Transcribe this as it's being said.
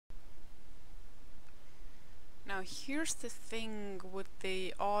Now here's the thing with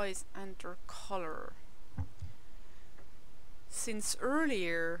the eyes and their color. Since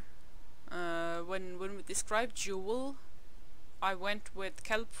earlier, when we described Jewel, I went with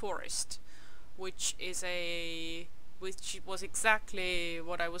Kelp Forest, which was exactly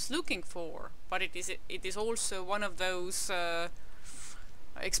what I was looking for. But it is also one of those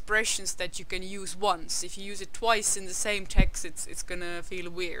expressions that you can use once. If you use it twice in the same text, it's gonna feel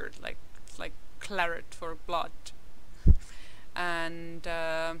weird, like claret for blood. And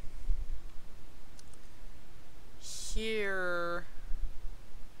here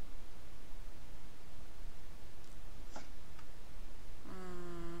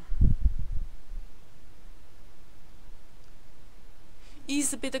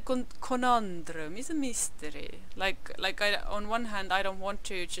is a bit of conundrum, is a mystery. On one hand, I don't want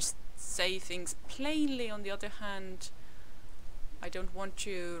to just say things plainly. On the other hand, I don't want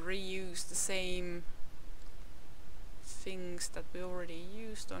to reuse the same things that we already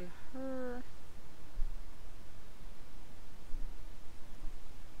used on her.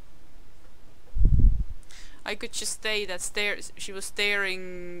 I could just say that she was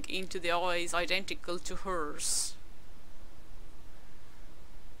staring into the eyes identical to hers.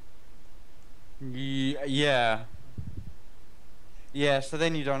 Yeah. Yeah, so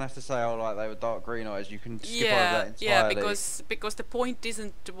then you don't have to say, oh, like they were dark green eyes. You can skip over that entirely. Yeah, because the point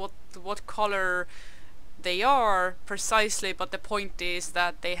isn't what color they are precisely, but the point is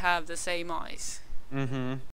that they have the same eyes. Mm-hmm.